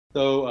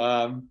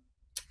So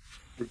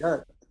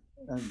forgot.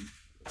 Um,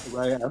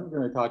 I'm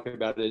going to talk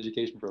about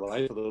education for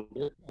life a little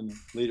bit and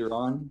later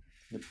on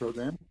in the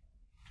program.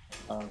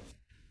 Uh,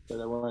 but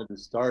I wanted to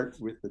start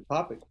with the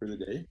topic for the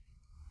day.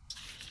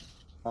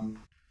 Um,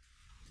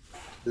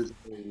 there's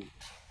a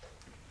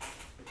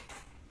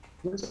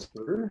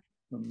whisper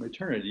from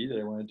eternity that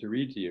I wanted to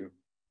read to you.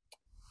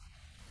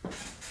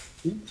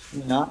 Teach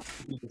me not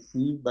to be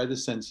deceived by the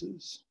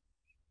senses.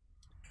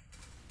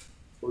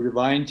 O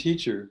divine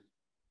teacher,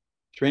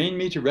 train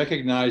me to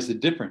recognize the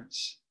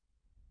difference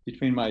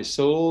between my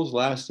soul's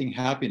lasting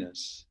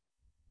happiness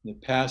and the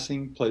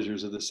passing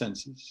pleasures of the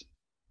senses.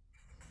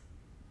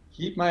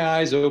 Keep my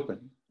eyes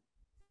open,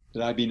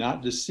 that I be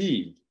not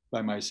deceived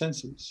by my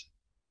senses,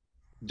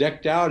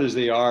 decked out as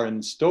they are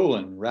in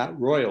stolen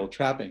royal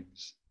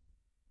trappings,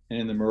 and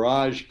in the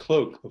mirage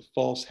cloak of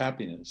false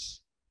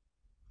happiness,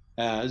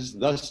 as,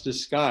 thus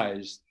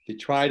disguised, they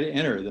try to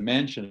enter the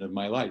mansion of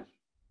my life.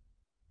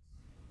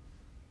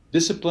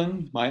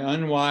 Discipline my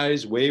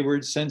unwise,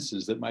 wayward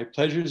senses, that my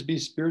pleasures be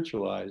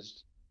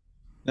spiritualized,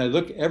 and I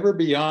look ever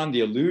beyond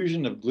the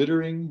illusion of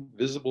glittering,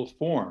 visible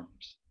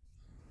forms,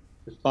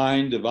 to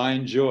find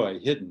divine joy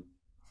hidden,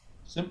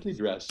 simply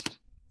dressed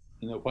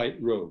in the white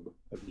robe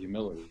of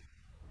humility.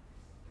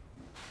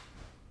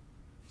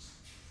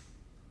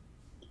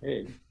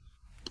 Okay.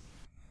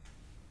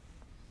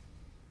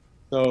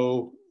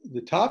 So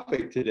the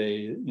topic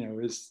today,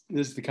 is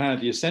the kind of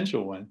the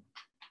essential one,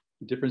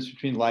 the difference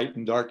between light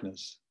and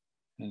darkness.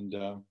 And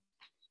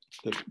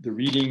the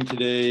reading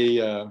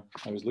today, I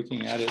was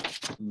looking at it,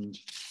 and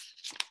it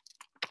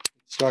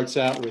starts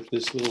out with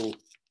this little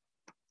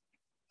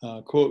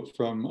quote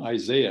from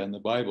Isaiah in the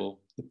Bible.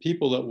 The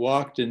people that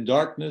walked in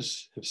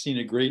darkness have seen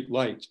a great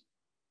light.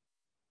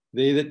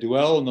 They that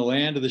dwell in the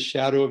land of the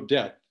shadow of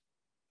death,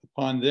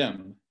 upon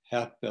them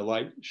hath the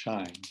light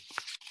shined.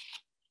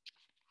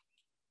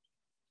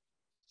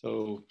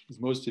 So, as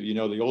most of you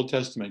know, the Old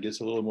Testament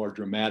gets a little more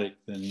dramatic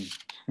than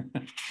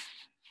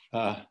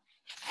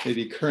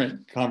maybe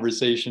current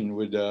conversation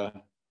would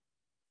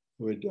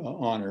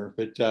honor.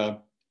 But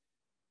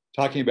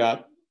talking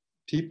about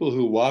people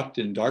who walked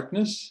in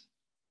darkness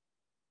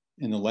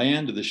in the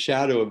land of the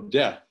shadow of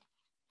death.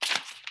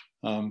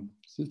 So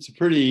it's a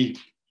pretty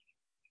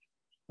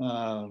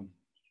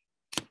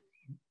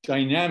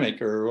dynamic,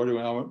 or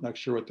I'm not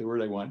sure what the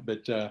word I want,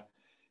 but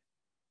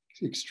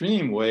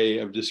extreme way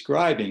of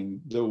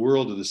describing the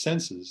world of the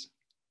senses.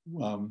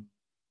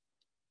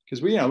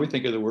 Because we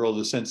think of the world of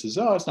the senses.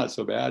 Oh, it's not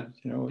so bad.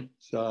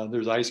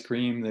 There's ice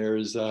cream,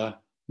 there's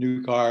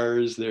new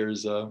cars,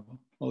 there's all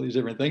these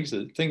different things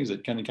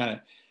that kind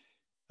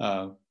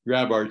of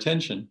grab our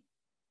attention.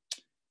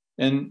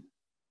 And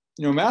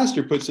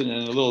Master puts it in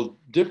a little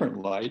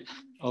different light,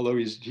 although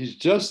he's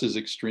just as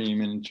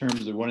extreme in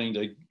terms of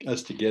wanting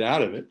us to get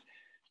out of it.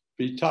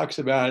 But he talks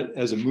about it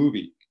as a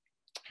movie.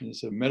 And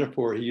it's a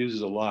metaphor he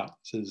uses a lot.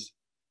 He says,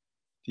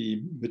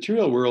 the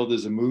material world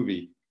is a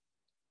movie,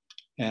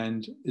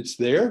 and it's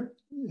there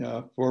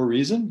for a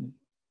reason.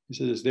 He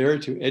says it's there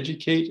to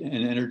educate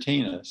and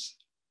entertain us.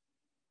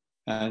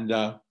 And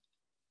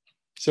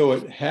so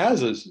it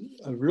has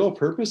a real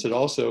purpose. It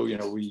also,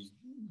 we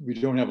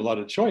don't have a lot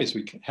of choice.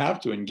 We have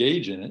to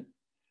engage in it.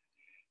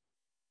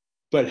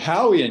 But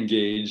how we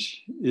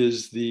engage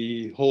is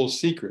the whole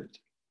secret.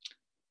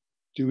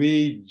 Do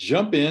we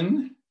jump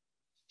in,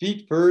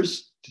 feet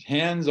first,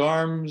 hands,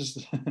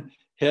 arms,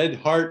 head,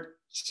 heart,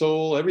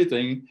 soul,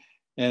 everything,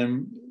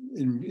 and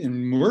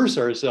immerse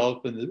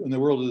ourselves in the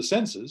world of the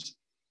senses?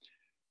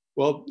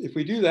 Well, if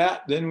we do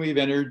that, then we've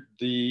entered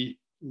the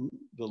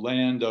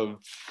land of,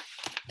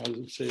 how does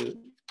it say it?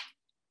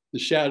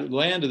 The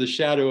land of the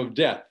shadow of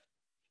death.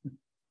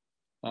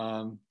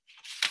 And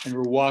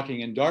we're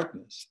walking in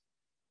darkness.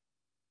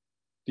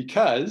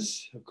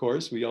 Because, of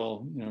course, we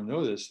all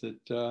know this,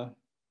 that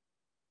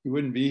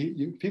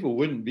people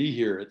wouldn't be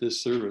here at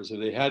this service if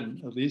they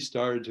hadn't at least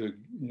started to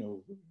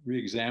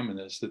re-examine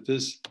this, that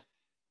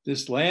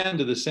this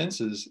land of the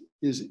senses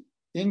is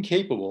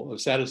incapable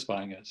of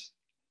satisfying us.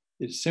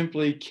 It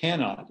simply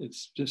cannot.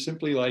 It's just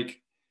simply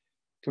like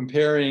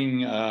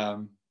comparing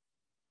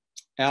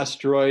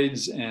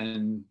asteroids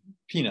and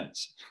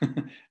peanuts.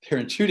 They're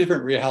in two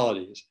different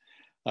realities.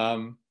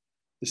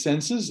 The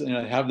senses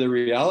have their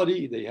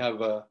reality. They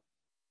have a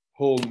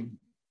whole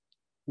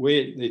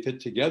way they fit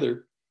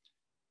together.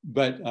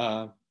 But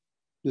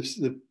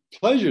the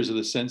pleasures of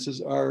the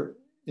senses are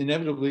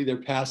inevitably, they're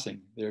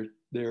passing.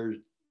 They're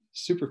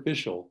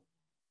superficial.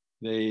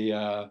 We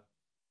can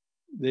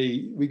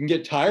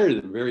get tired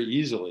of them very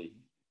easily.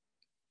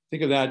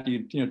 Think of that.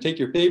 You take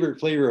your favorite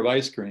flavor of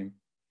ice cream,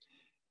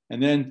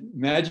 and then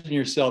imagine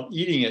yourself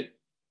eating it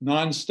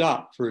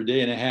nonstop for a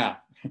day and a half,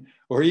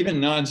 or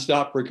even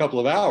nonstop for a couple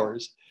of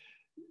hours.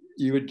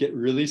 You would get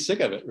really sick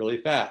of it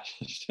really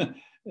fast.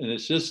 And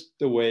it's just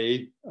the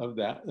way of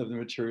the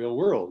material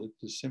world.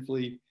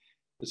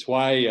 It's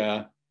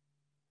why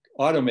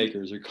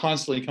automakers are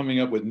constantly coming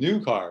up with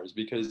new cars,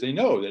 because they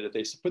know that if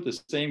they put the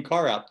same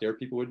car out there,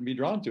 people wouldn't be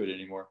drawn to it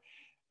anymore,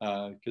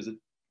 because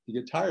you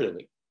get tired of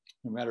it.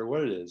 no matter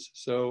what it is.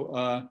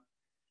 So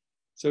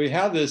we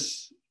have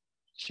this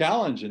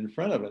challenge in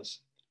front of us.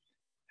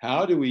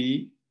 How do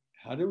we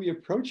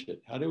approach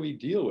it? How do we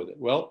deal with it?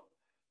 Well,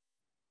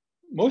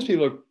 most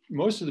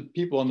of the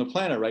people on the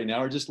planet right now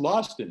are just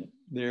lost in it.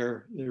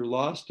 They're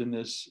lost in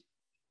this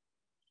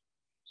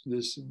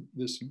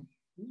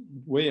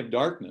way of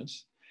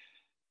darkness.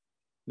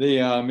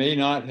 They may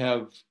not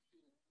have,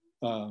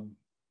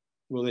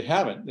 they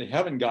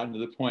haven't gotten to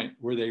the point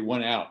where they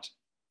want out.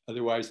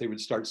 Otherwise, they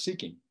would start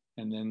seeking,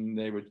 and then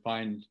they would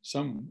find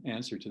some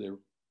answer to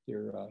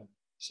their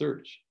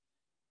search.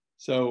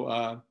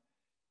 So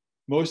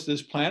most of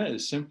this planet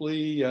is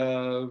simply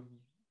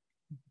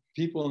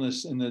people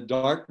in the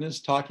darkness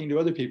talking to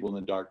other people in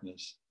the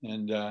darkness,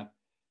 and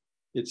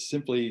it's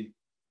simply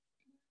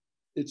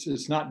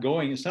it's not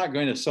going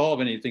to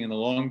solve anything in the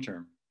long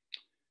term.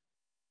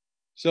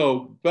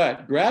 So,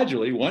 but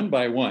gradually, one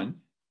by one,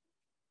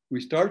 we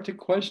start to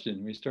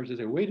question. We start to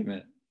say, "Wait a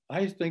minute!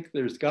 I think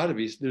there's got to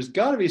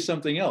be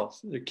something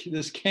else.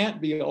 This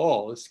can't be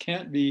all. This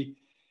can't be.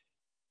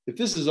 If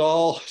this is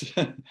all,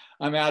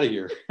 I'm out of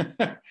here.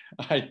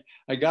 I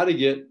got to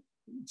get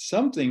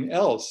something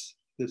else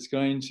that's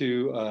going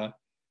to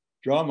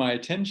draw my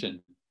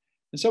attention."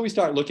 And so we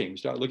start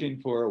looking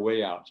for a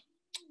way out.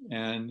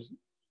 And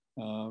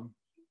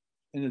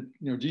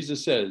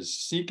Jesus says,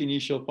 "Seek and ye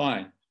shall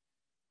find.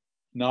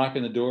 Knock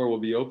and the door will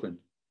be opened."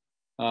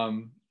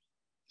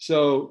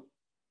 So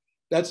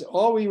that's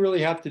all we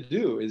really have to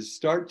do, is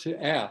start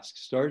to ask,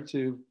 start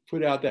to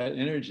put out that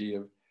energy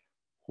of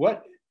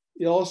what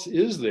else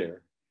is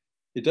there.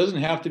 It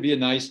doesn't have to be a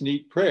nice,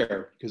 neat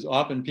prayer, because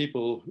often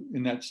people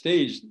in that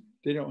stage,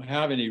 they don't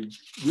have any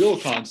real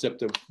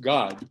concept of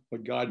God,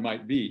 what God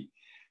might be.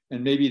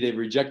 And maybe they've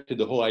rejected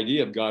the whole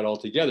idea of God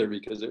altogether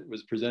because it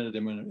was presented to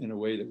them in a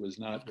way that was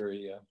not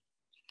very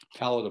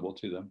palatable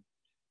to them.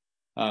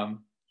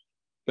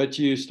 But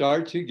you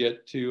start to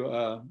get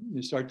to,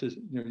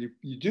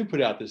 you do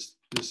put out this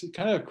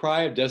kind of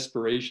cry of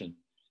desperation.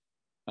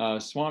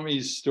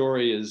 Swami's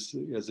story is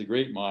a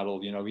great model.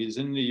 He's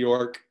in New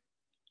York.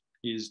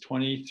 He's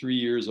 23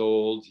 years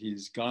old.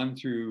 He's gone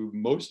through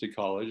most of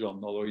college,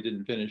 although he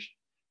didn't finish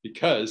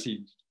because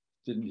he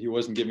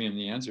wasn't giving him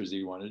the answers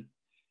he wanted.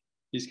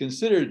 He's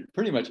considered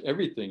pretty much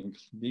everything,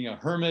 being a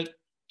hermit,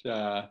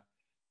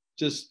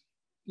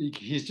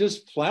 he's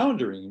just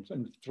floundering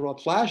and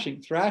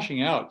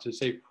thrashing out to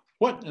say,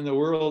 what in the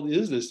world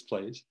is this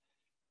place?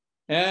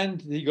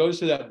 And he goes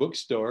to that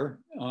bookstore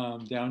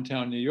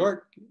downtown New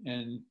York,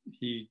 and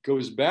he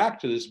goes back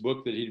to this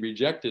book that he'd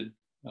rejected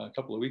a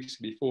couple of weeks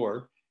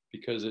before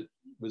because it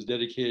was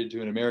dedicated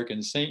to an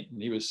American saint. And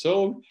he was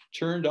so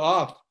turned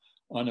off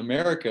on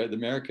America, the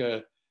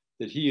America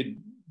that he had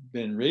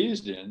been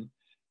raised in,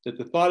 that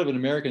the thought of an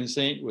American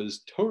saint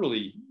was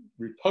totally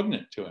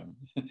repugnant to him.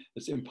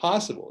 It's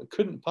impossible. It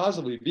couldn't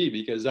possibly be,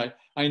 because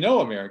I know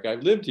America.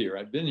 I've lived here.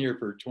 I've been here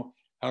for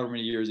however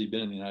many years he'd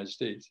been in the United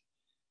States.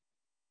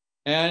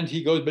 And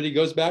he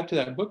goes back to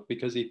that book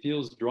because he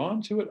feels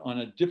drawn to it on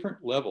a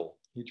different level.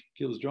 He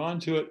feels drawn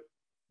to it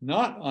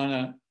not on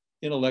an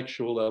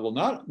intellectual level,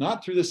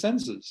 not through the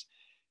senses.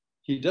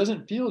 He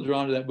doesn't feel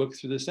drawn to that book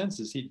through the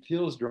senses. He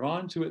feels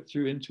drawn to it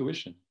through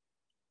intuition.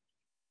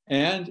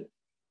 And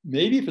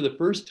maybe for the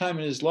first time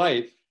in his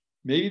life,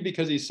 maybe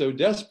because he's so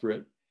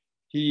desperate,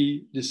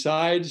 he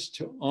decides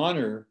to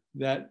honor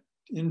that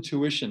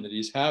intuition that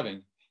he's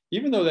having,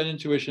 even though that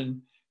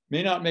intuition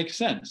may not make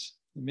sense.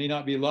 It may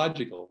not be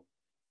logical.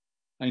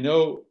 I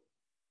know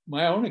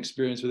my own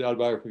experience with the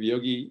autobiography of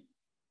Yogi,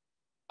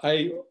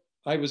 I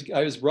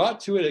was brought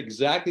to it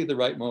exactly at the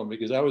right moment,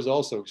 because I was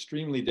also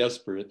extremely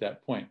desperate at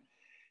that point.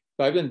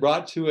 If I'd been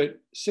brought to it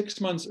 6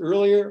 months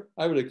earlier,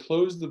 I would have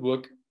closed the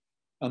book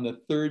on the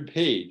 3rd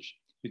page,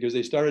 because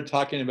they started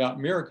talking about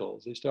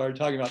miracles. They started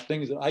talking about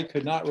things that I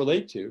could not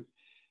relate to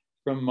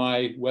from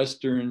my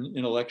Western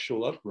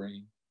intellectual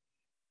upbringing,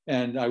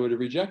 and I would have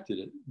rejected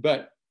it.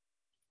 But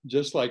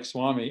just like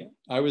Swami,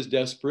 I was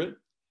desperate,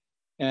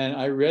 and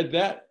I read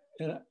that,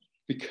 and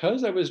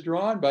because I was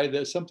drawn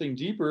by something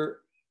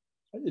deeper,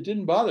 it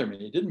didn't bother me.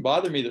 It didn't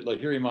bother me that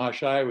Lahiri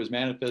Mahashaya was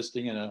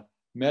manifesting in a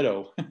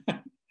meadow.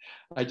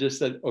 I just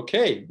said,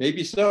 okay,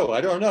 maybe so.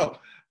 I don't know.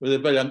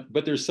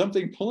 But there's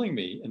something pulling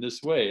me in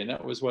this way. And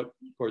that was what,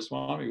 of course,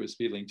 Swami was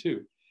feeling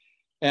too.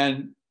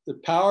 And the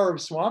power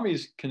of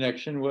Swami's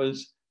connection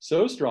was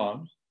so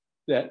strong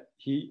that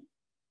he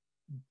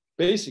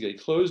basically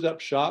closed up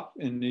shop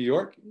in New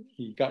York.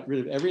 He got rid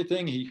of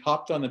everything. He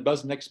hopped on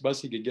the next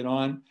bus he could get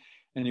on,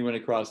 and he went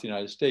across the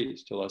United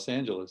States to Los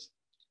Angeles.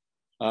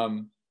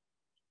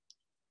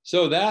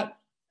 So that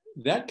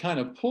kind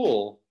of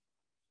pull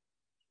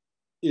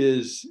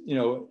is,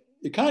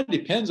 it kind of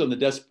depends on the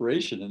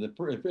desperation. And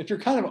if you're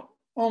kind of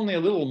only a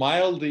little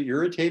mildly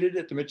irritated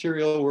at the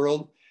material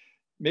world,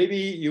 maybe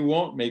you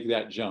won't make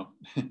that jump.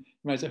 You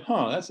might say,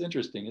 that's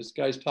interesting. This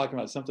guy's talking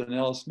about something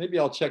else. Maybe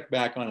I'll check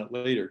back on it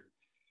later.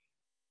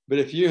 But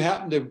if you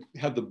happen to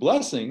have the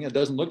blessing, it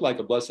doesn't look like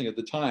a blessing at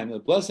the time, the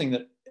blessing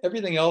that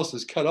everything else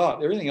is cut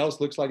off, everything else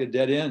looks like a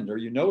dead end, or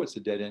it's a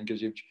dead end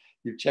because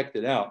you've checked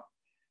it out.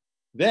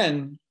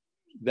 then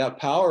that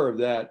power of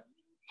that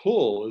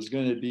pull is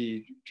going to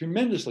be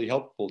tremendously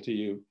helpful to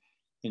you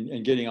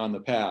in getting on the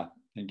path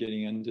and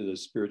getting into the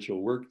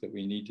spiritual work that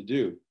we need to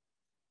do.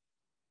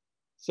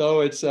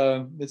 So it's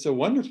a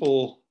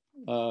wonderful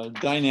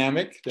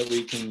dynamic that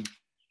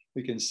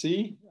we can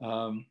see.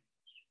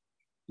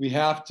 We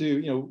have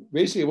to,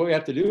 basically what we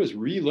have to do is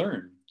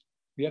relearn.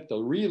 We have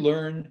to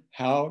relearn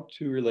how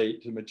to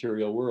relate to the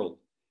material world.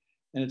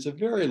 And it's a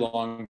very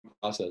long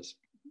process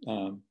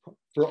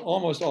for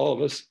almost all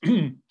of us,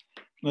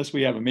 unless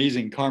we have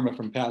amazing karma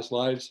from past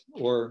lives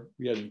or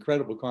we had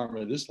incredible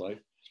karma in this life.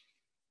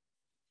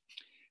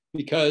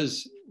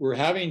 Because we're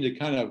having to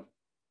kind of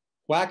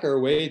whack our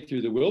way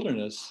through the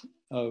wilderness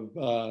of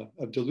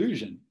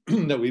delusion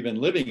that we've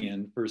been living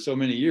in for so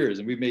many years.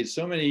 And we've made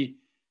so many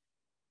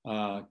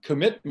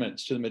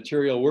commitments to the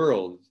material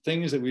world,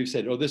 things that we've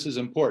said, oh, this is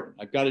important.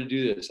 I've got to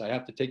do this. I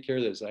have to take care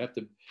of this. I have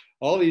to,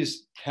 all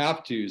these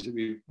have-tos that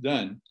we've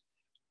done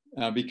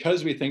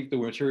because we think the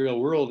material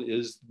world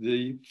is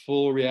the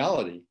full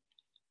reality.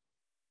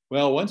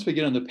 Well, once we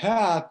get on the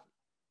path,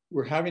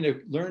 we're having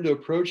to learn to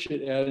approach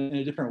it in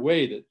a different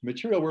way, that the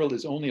material world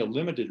is only a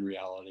limited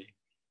reality.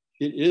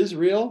 It is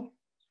real,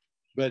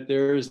 but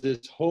there's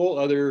this whole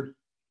other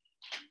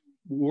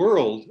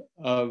world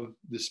of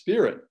the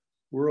spirit,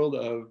 world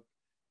of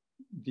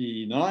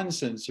the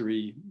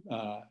non-sensory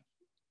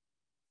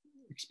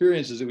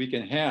experiences that we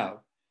can have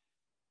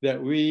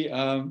that we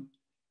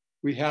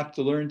have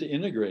to learn to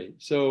integrate.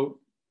 So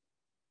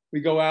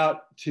we go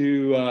out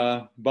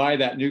to buy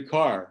that new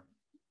car.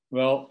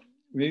 Well,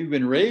 we've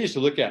been raised to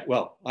look at,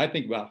 well, I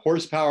think about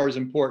horsepower is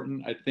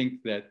important. I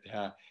think that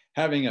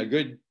having a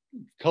good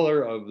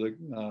color of the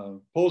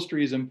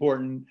upholstery is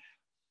important.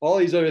 All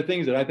these other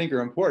things that I think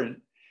are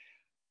important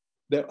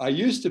that I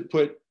used to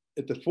put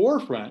at the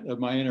forefront of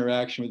my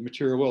interaction with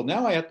material world.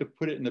 Now I have to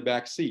put it in the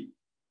back seat.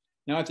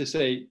 Now I have to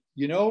say,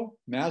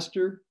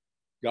 Master,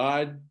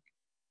 God,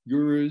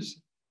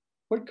 gurus,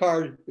 what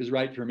car is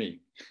right for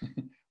me?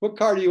 What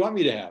car do you want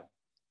me to have?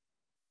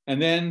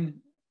 And then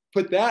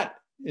put that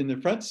in the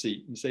front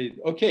seat and say,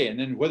 okay, and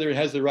then whether it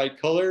has the right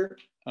color,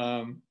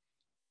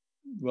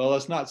 well,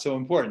 that's not so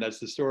important. That's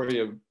the story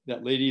of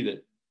that lady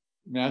that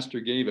Master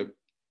gave a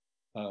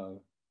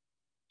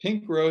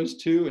pink rose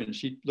to, and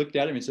she looked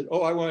at him and said,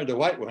 oh, I wanted a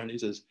white one. And he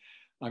says,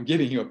 I'm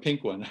giving you a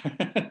pink one.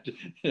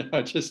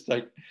 Just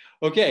like,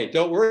 okay,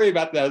 don't worry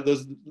about that,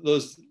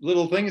 those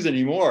little things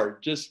anymore.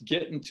 Just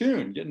get in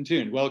tune, get in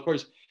tune. Well, of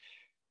course,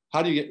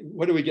 what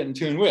do we get in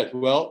tune with?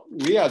 Well,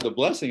 we have the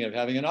blessing of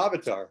having an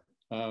avatar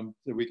that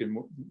we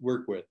can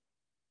work with,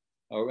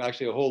 or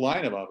actually a whole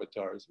line of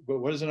avatars. But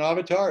what is an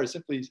avatar? It's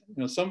simply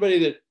somebody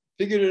that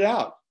figured it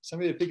out,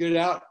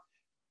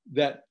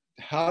 that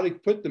how to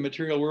put the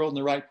material world in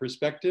the right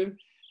perspective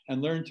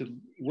and learn to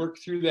work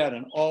through that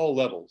on all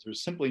levels.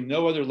 There's simply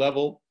no other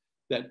level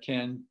that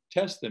can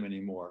test them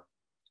anymore.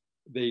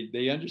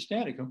 They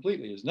understand it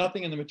completely. There's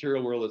nothing in the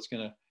material world that's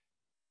going to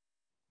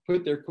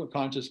put their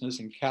consciousness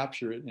and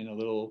capture it in a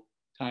little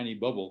tiny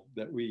bubble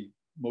that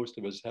most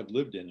of us have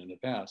lived in the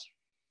past.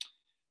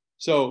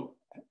 So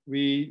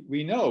we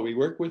know, we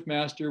work with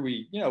Master.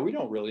 We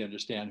don't really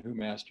understand who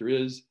Master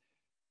is.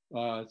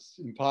 It's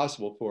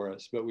impossible for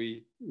us, but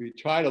we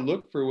try to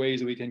look for ways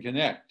that we can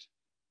connect.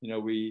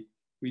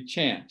 We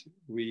chant,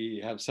 we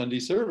have Sunday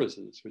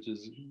services, which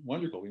is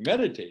wonderful. We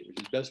meditate,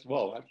 which is best of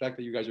all. The fact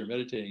that you guys are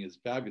meditating is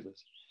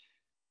fabulous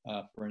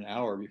for an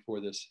hour before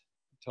this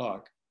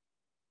talk.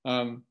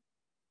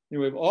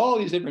 We have all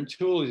these different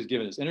tools he's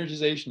given us,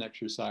 energization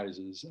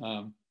exercises,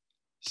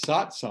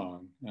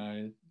 Satsang.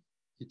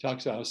 He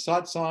talks about how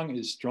Satsang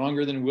is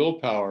stronger than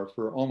willpower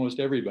for almost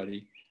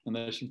everybody,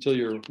 until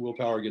your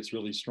willpower gets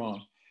really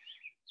strong.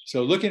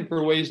 So looking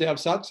for ways to have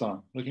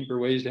Satsang, looking for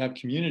ways to have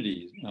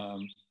communities.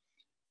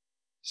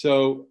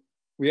 So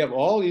we have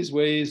all these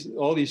ways,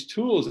 all these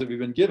tools that we've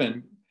been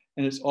given,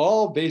 and it's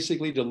all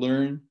basically to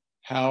learn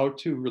how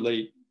to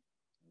relate,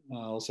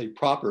 I'll say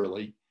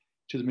properly,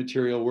 to the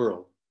material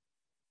world.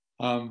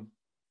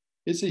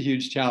 It's a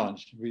huge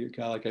challenge,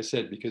 like I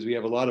said, because we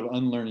have a lot of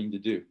unlearning to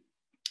do.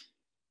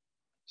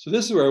 So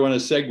this is where I want to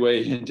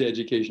segue into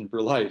education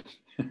for life,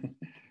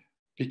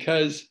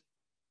 because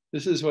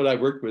this is what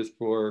I've worked with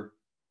for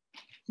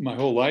my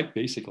whole life,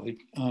 basically,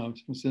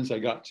 since I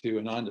got to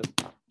Ananda.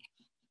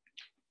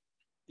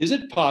 Is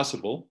it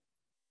possible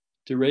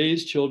to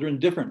raise children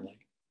differently?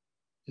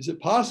 Is it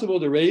possible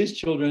to raise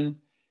children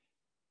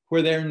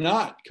where they're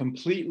not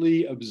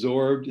completely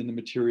absorbed in the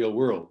material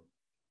world?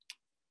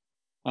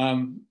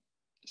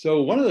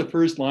 So one of the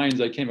first lines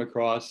I came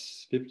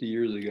across 50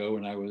 years ago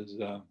when I was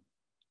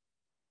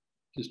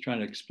just trying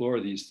to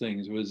explore these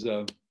things was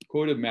a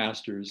quote of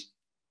Master's.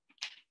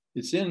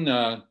 It's in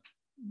the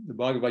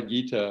Bhagavad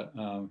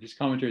Gita, his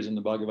commentaries in the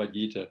Bhagavad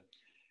Gita.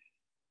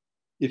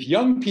 If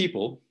young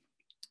people,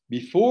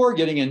 before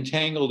getting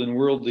entangled in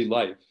worldly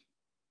life,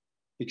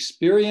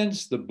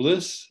 experience the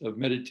bliss of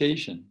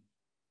meditation,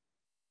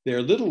 they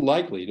are little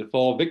likely to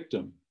fall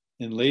victim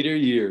in later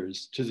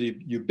years to the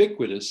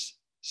ubiquitous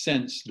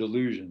sense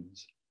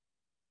delusions.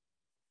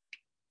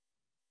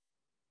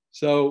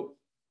 So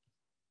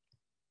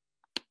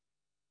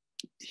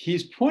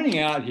he's pointing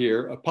out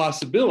here a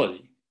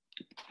possibility.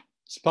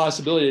 It's a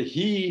possibility that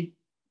he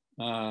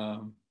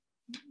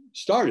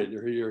started,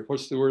 or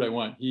what's the word I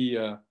want? He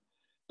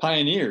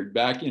pioneered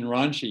back in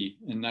Ranchi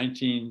in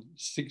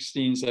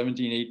 1916,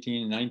 17,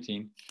 18, and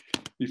 19,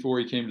 before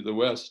he came to the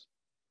West.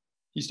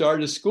 He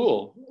started a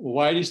school.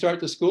 Why did he start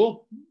the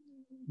school?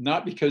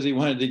 Not because he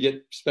wanted to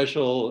get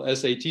special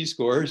SAT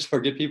scores or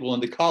get people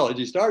into college.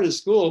 He started a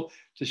school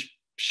to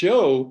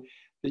show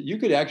that you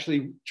could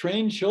actually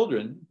train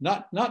children,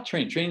 not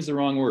train, train's the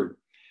wrong word.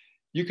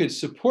 You could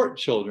support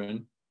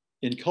children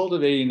in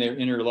cultivating their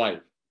inner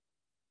life.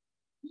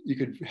 You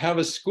could have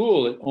a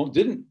school that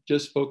didn't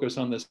just focus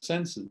on the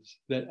senses,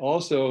 that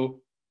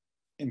also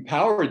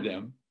empowered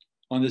them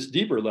on this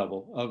deeper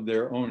level of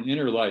their own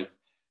inner life.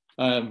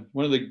 One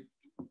of the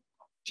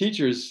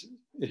teachers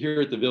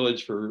here at the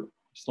village for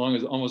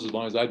almost as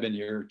long as I've been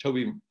here,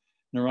 Toby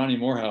Narani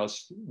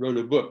Morehouse, wrote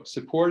a book,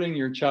 Supporting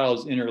Your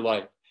Child's Inner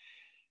Life.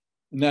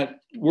 And that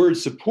word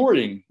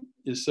supporting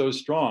is so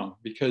strong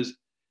because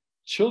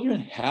children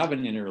have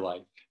an inner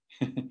life.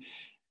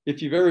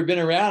 If you've ever been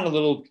around a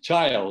little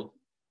child,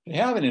 they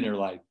have an inner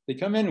life. They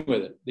come in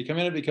with it. They come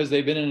in it because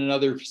they've been in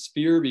another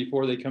sphere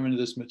before they come into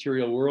this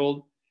material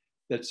world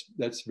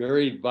that's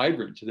very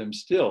vibrant to them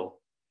still.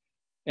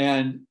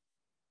 And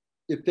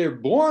if they're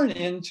born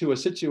into a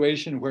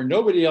situation where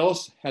nobody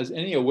else has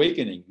any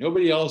awakening,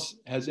 nobody else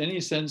has any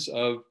sense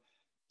of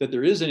that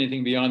there is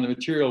anything beyond the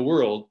material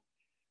world,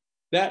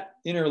 that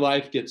inner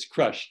life gets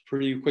crushed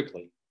pretty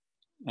quickly.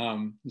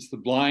 It's the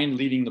blind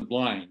leading the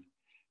blind.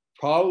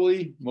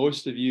 Probably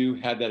most of you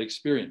had that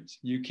experience.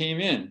 You came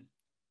in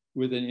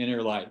with an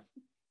inner life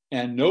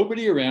and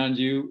nobody around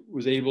you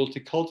was able to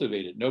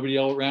cultivate it. Nobody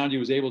else around you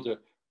was able to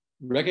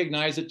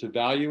recognize it, to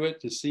value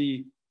it, to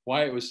see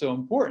why it was so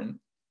important,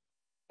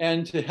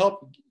 and to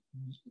help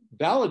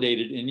validate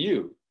it in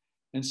you.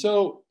 And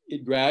so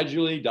it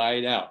gradually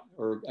died out,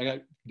 or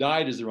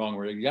died is the wrong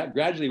word. It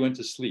gradually went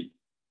to sleep.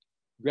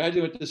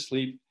 Gradually went to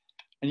sleep.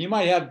 And you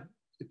might have,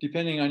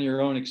 depending on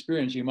your own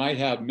experience, you might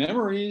have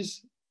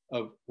memories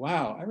of,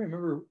 wow, I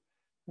remember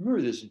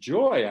this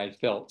joy I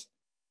felt.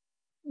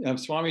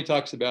 Swami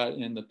talks about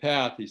in the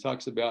path, he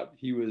talks about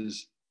he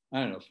was,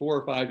 I don't know,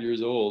 4 or 5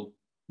 years old,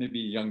 maybe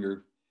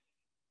younger.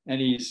 And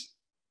he's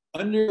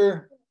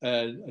under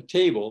a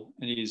table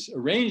and he's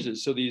arranged it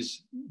so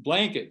these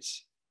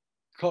blankets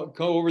go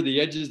over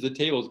the edges of the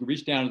table,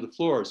 reach down to the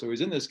floor. So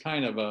he's in this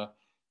kind of a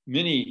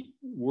mini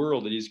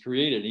world that he's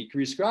created. He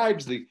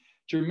describes the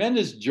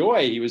tremendous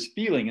joy he was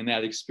feeling in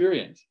that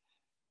experience.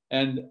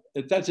 And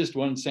that's just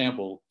one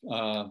sample.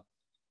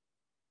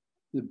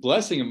 The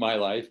blessing of my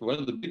life, one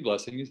of the big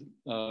blessings,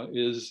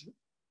 is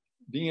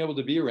being able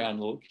to be around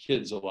little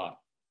kids a lot,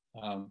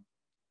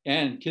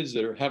 and kids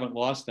that haven't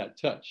lost that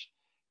touch.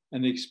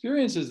 And the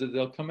experiences that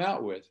they'll come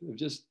out with,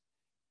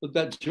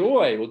 that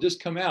joy will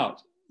just come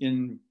out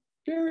in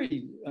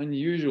very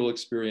unusual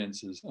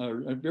experiences,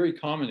 very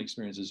common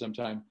experiences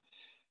sometimes.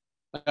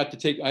 I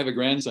have a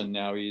grandson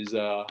now, he's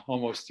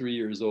almost 3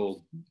 years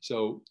old.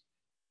 So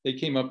they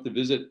came up to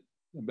visit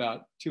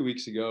about 2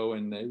 weeks ago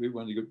and they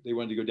wanted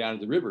to go down to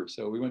the river.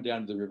 So we went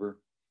down to the river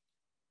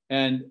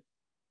and,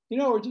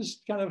 we're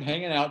just kind of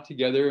hanging out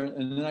together.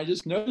 And then I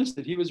just noticed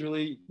that he was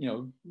really, we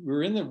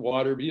were in the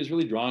water, but he was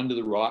really drawn to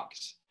the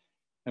rocks.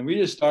 And we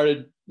just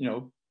started,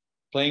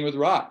 playing with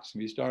rocks.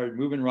 We started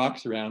moving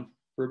rocks around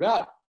for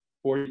about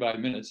 45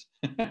 minutes.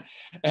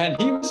 And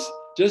he was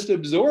just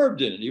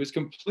absorbed in it. He was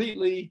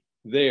completely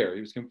there.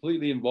 He was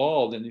completely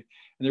involved. And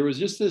there was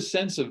just this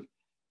sense of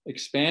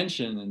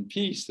expansion and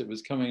peace that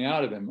was coming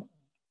out of him.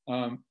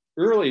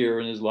 Earlier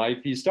in his life,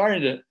 he's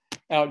starting to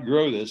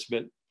outgrow this,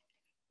 but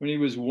when he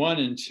was 1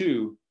 and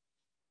 2,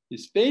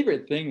 his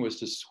favorite thing was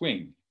to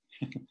swing.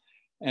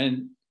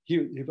 And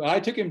I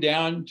took him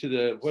down to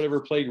the whatever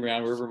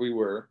playground, wherever we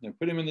were, and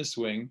put him in the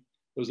swing.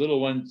 Those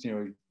little ones,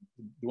 the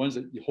ones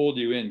that hold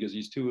you in because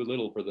he's too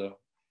little for the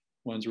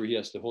ones where he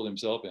has to hold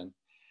himself in.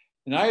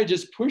 And I would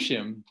just push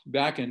him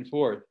back and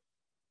forth.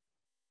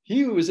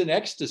 He was in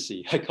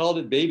ecstasy. I called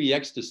it baby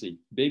ecstasy,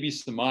 baby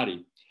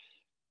samadhi.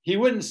 He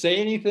wouldn't say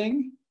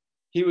anything.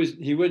 He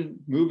wouldn't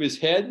move his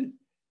head.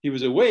 He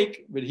was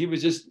awake, but he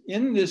was just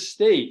in this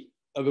state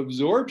of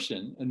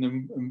absorption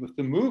and with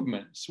the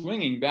movement,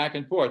 swinging back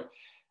and forth.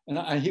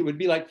 And it would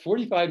be like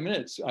 45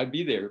 minutes. I'd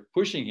be there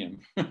pushing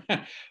him.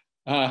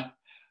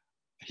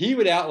 He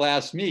would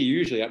outlast me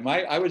usually.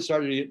 I would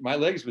start to my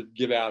legs would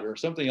give out or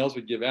something else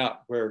would give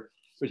out.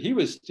 But he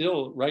was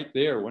still right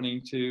there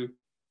wanting to.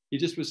 He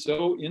just was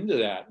so into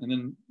that. And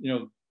then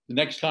the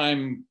next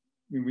time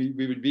we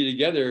would be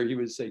together, he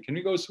would say, "Can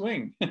we go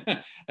swing?"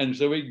 And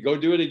so we'd go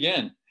do it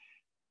again.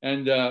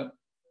 And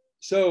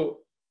so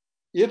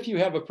if you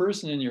have a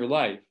person in your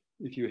life,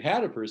 if you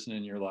had a person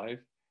in your life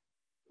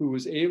who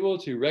was able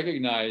to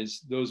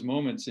recognize those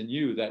moments in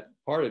you, that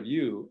part of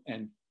you,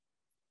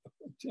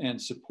 and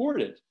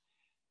support it,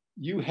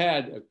 you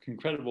had an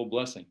incredible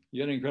blessing.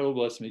 You had an incredible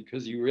blessing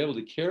because you were able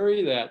to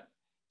carry that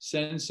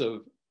sense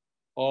of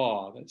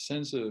awe, that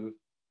sense of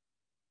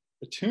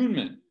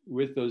attunement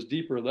with those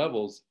deeper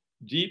levels,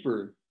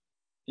 deeper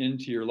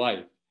into your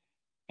life.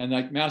 And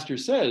like Master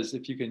says,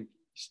 if you can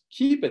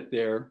keep it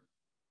there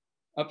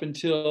up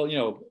until,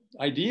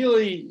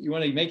 ideally you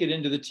want to make it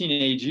into the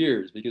teenage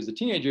years, because the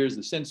teenage years,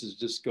 the senses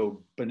just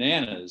go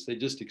bananas. They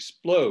just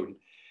explode.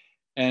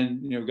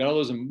 And, got all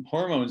those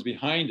hormones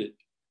behind it.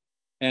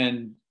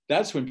 And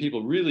that's when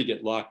people really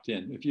get locked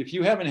in. If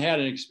you haven't had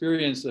an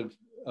experience of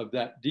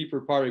that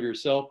deeper part of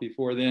yourself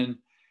before then,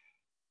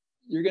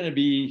 you're going to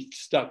be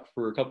stuck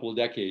for a couple of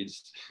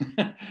decades.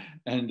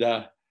 And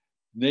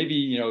maybe,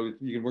 you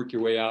can work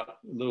your way out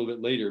a little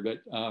bit later.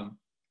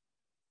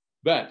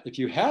 But if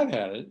you have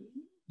had it,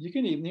 you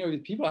can even,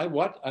 people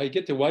I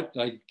get to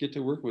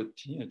work with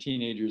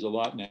teenagers a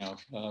lot now.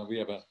 We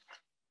have a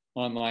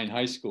online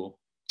high school,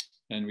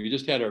 and we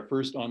just had our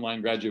first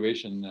online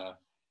graduation.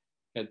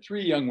 Had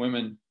 3 young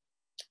women,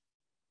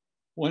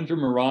 one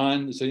from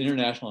Iran. It's an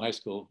international high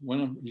school.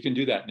 You can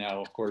do that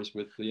now, of course,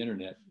 with the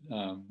internet.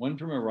 One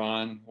from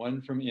Iran,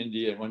 one from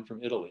India, and one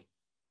from Italy.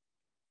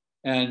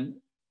 And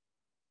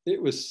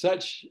it was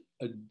such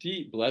a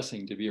deep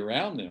blessing to be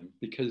around them,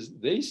 because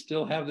they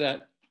still have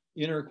that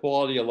inner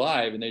quality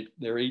alive, and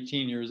they're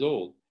 18 years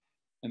old,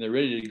 and they're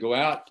ready to go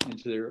out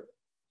into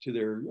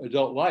their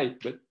adult life,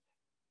 but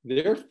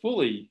they're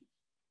fully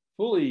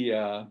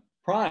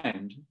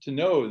primed to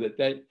know that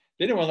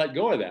they don't want to let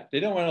go of that. They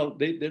don't want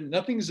to.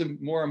 Nothing's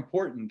more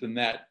important than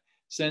that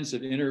sense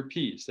of inner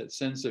peace, that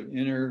sense of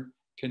inner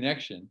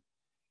connection.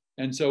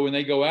 And so when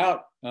they go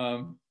out,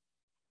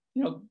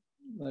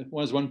 like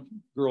one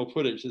girl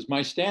put it, she says,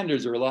 "My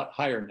standards are a lot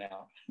higher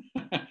now.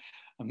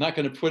 I'm not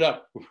going to put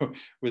up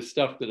with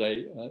stuff that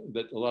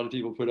a lot of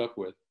people put up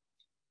with."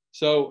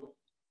 So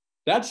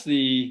that's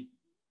the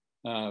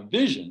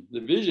vision.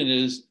 The vision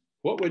is,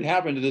 what would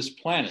happen to this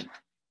planet?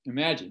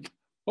 Imagine,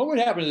 what would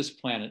happen to this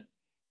planet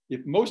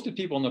if most of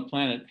the people on the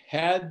planet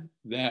had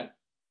that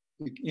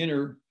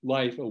inner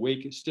life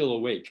still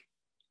awake,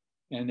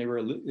 and they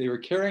were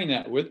carrying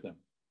that with them?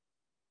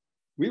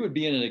 We would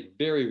be in a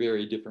very,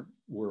 very different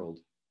world.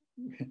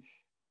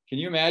 Can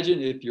you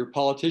imagine if your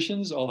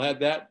politicians all had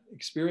that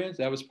experience?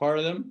 That was part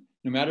of them,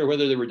 no matter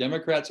whether they were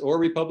Democrats or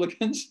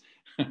Republicans.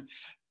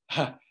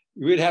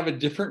 We would have a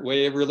different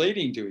way of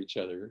relating to each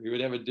other. We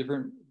would have a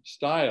different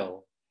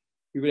style.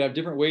 We would have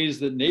different ways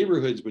that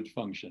neighborhoods would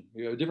function.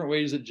 We would have different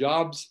ways that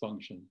jobs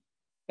function.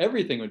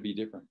 Everything would be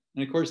different.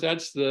 And of course,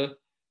 that's the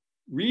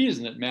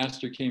reason that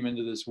Master came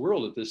into this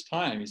world at this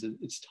time. He said,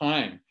 it's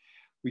time.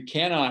 We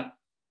cannot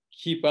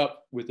keep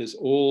up with this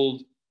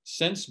old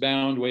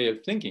sense-bound way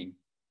of thinking.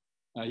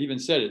 He even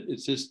said it.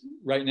 It's just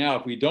right now,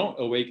 if we don't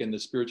awaken the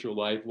spiritual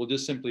life, we'll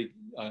just simply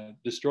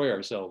destroy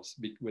ourselves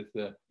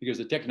because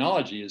the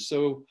technology is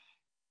so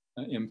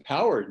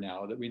empowered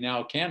now that we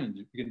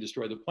can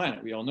destroy the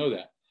planet. We all know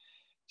that.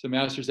 So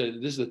Master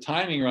said, this is the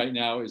timing right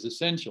now is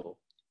essential.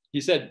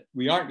 He said,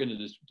 we aren't going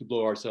to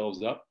blow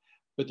ourselves up,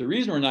 but the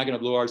reason we're not going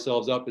to blow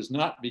ourselves up is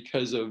not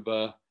because of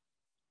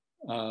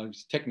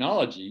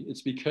technology.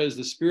 It's because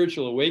the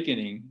spiritual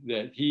awakening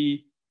that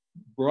he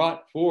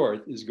brought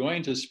forth is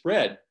going to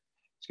spread.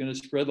 It's going to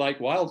spread like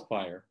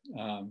wildfire,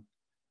 and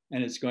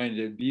it's going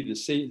to be the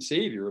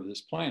savior of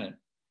this planet.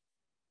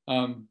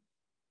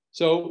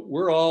 So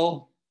we're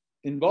all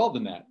involved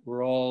in that.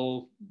 We're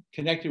all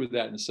connected with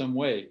that in some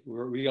way.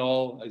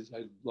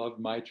 I love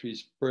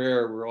Maitri's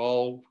prayer, we're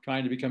all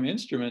trying to become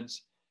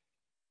instruments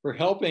for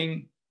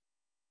helping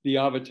the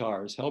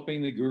avatars,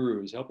 helping the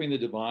gurus, helping the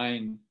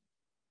divine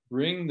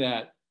bring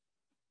that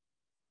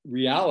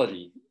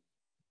reality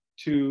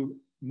to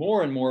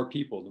more and more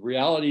people, the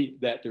reality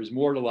that there's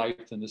more to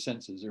life than the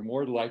senses, there's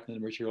more to life than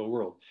the material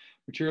world.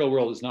 Material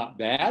world is not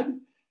bad.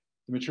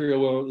 The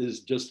material world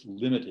is just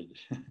limited.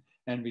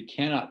 And we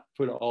cannot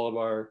put all of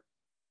our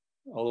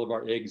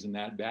eggs in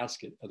that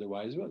basket.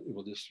 Otherwise, it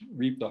will just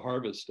reap the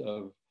harvest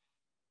of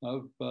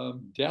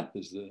death,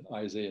 as the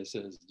Isaiah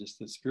says, just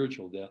the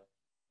spiritual death.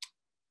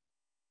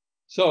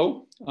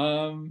 So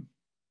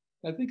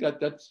I think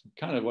that's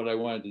kind of what I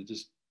wanted to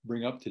just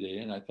bring up today.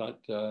 And I thought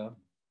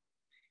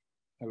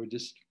I would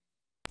just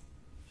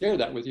share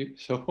that with you.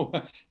 So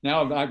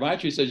now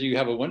Maitri says you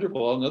have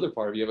another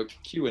part of you have a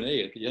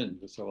Q&A at the end.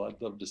 So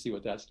I'd love to see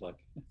what that's like.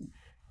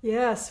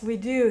 Yes, we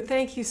do.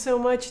 Thank you so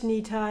much,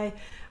 Nitai.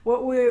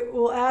 What we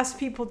will ask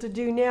people to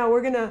do now,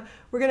 we're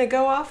gonna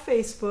go off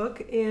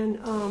Facebook,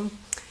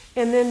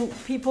 and then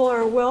people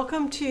are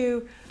welcome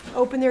to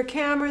open their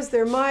cameras,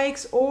 their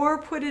mics,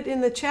 or put it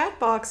in the chat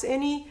box.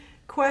 Any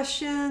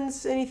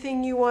questions,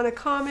 anything you want to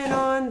comment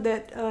on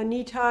that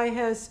Nitai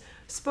has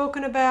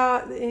spoken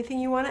about, anything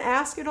you want to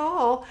ask at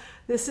all,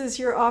 this is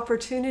your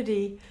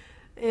opportunity.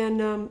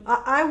 And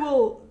I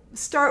will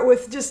start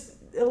with just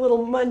a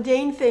little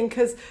mundane thing,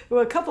 because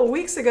a couple of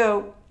weeks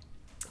ago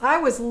I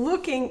was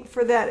looking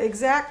for that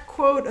exact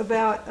quote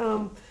about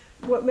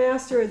what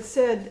Master had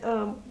said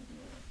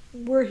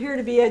we're here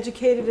to be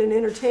educated and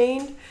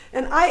entertained.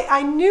 And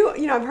I knew,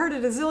 I've heard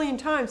it a zillion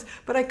times,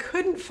 but I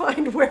couldn't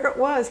find where it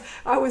was.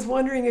 I was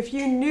wondering if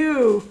you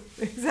knew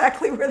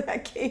exactly where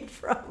that came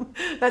from.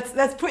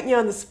 That's putting you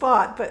on the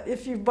spot, but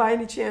if you by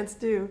any chance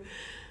do.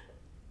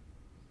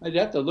 I'd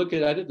have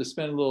to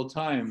spend a little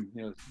time,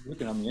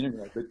 looking on the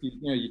internet. But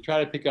you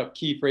try to pick up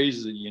key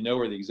phrases that you know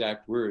are the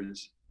exact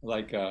words,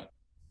 like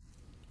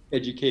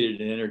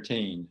educated and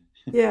entertained.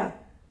 Yeah.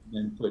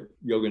 And put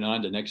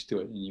Yogananda next to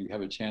it, and you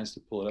have a chance to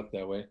pull it up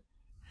that way.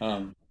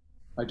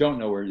 I don't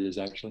know where it is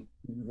actually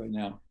right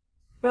now.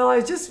 Well,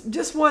 I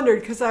just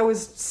wondered because I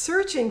was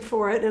searching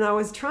for it, and I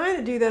was trying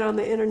to do that on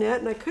the internet,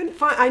 and I couldn't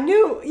find. I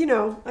knew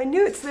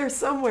it's there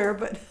somewhere,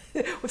 but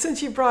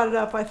since you brought it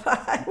up, I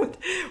thought I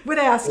would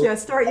ask you. I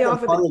start you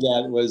off with part of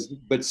that was,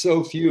 but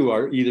so few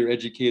are either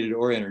educated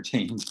or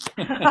entertained.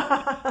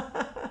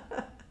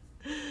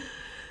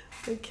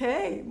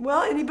 Okay.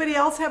 Well, anybody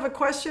else have a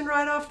question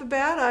right off the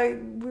bat?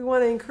 We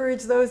want to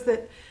encourage those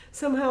that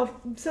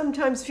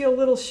sometimes feel a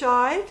little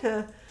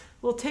shy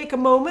we'll take a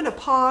moment, a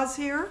pause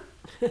here.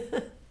 We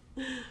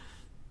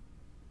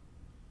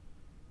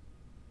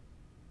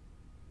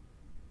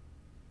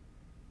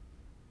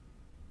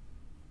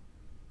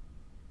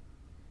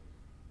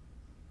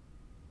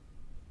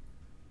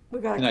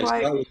got Can I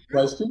start with a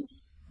question?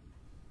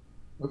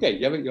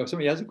 Okay,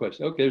 somebody has a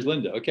question. Okay, there's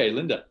Linda. Okay,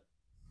 Linda.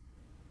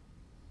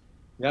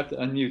 You have to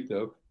unmute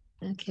though.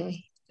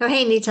 Okay. Oh,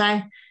 hey,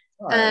 Nitai.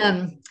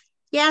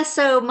 Yeah,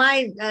 so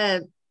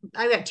I've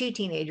got 2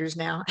 teenagers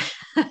now.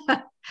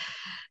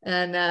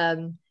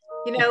 And,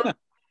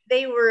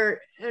 they were,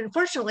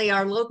 unfortunately,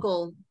 our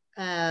local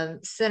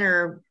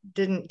center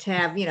didn't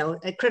have,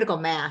 a critical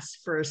mass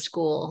for a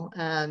school,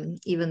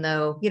 even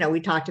though, we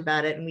talked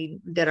about it and we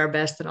did our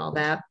best and all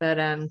that. But,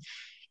 and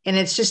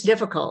it's just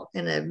difficult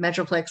in a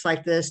metroplex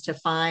like this to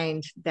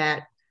find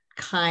that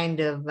kind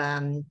of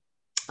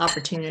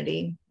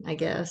opportunity, I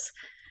guess.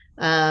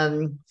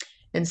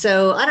 And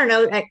so I don't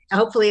know,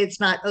 hopefully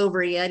it's not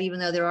over yet, even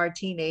though there are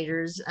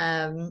teenagers.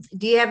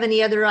 Do you have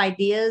any other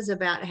ideas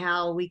about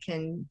how we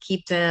can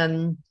keep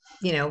them,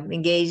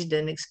 engaged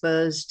and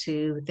exposed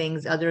to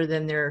things other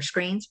than their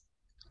screens?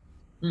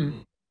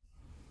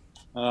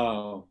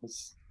 Oh,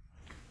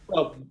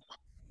 well,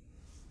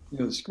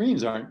 the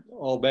screens aren't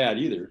all bad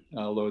either,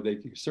 although they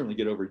can certainly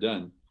get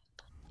overdone.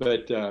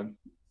 But in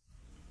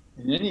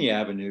any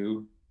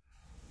avenue,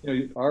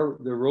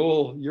 your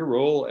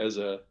role as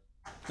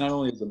not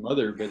only as a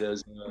mother, but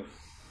as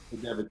a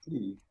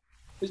devotee,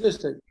 is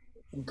just to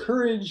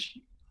encourage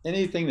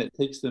anything that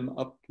takes them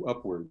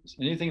upwards,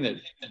 anything that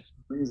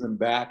brings them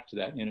back to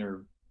that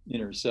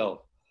inner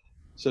self.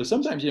 So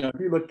sometimes, if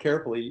you look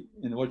carefully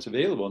in what's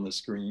available on the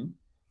screen,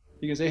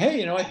 you can say,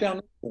 hey, I found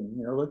this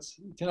thing,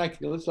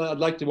 I'd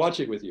like to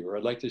watch it with you, or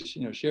I'd like to,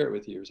 share it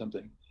with you or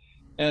something.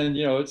 And,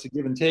 it's a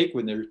give and take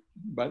when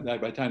by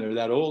the time they're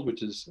that old,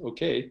 which is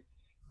okay.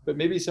 But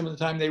maybe some of the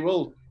time they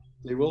will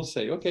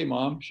say, okay,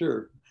 mom,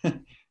 sure.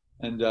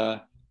 And,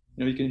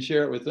 you can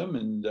share it with them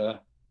and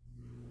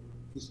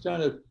just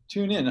trying to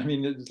tune in. I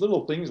mean, there's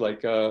little things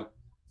like, I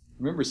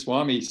remember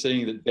Swami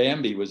saying that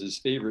Bambi was his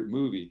favorite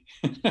movie.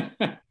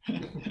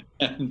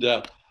 And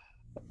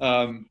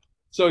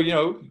so,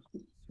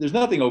 there's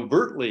nothing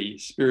overtly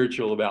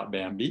spiritual about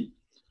Bambi,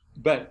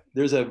 but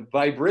there's a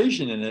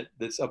vibration in it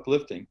that's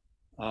uplifting.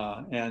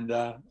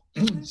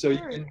 So you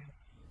can,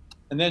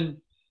 and then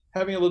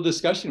having a little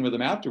discussion with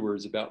them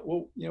afterwards about,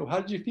 well, how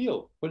did you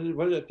feel? What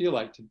did it feel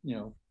like to,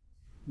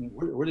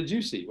 what did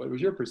you see? What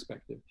was your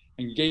perspective?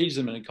 Engage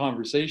them in a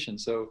conversation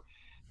so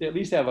they at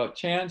least have a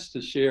chance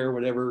to share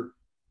whatever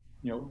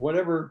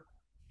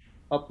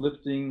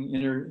uplifting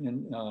inner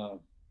and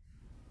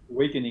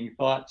awakening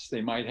thoughts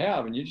they might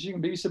have, and you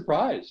can be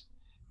surprised.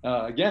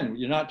 Again,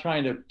 you're not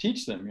trying to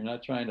teach them, you're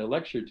not trying to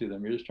lecture to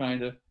them, you're just trying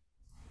to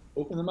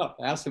open them up,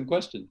 ask them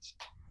questions,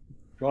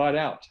 draw it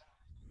out.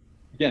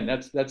 Again,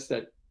 that's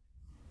that.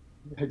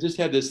 I just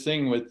had this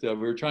thing with, we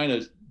were trying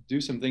to do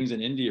some things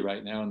in India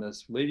right now, and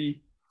this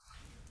lady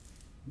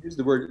used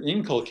the word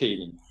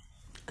inculcating.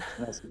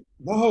 And I said,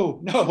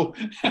 no,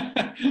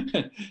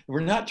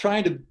 we're not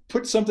trying to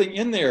put something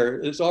in there.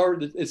 It's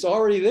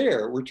already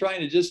there. We're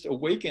trying to just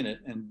awaken it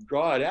and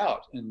draw it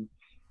out and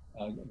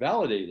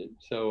validate it.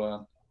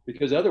 So,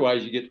 because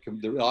otherwise you get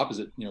the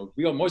opposite.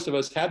 Most of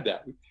us had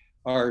that.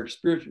 Our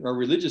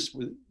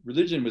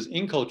religion was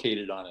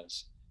inculcated on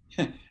us,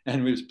 and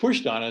it was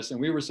pushed on us, and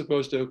we were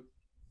supposed to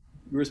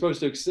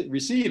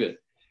receive it,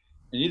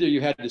 and either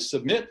you had to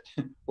submit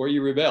or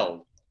you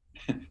rebelled.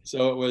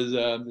 So it was.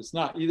 It's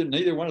not either.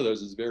 Neither one of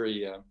those is a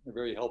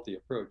very healthy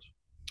approach.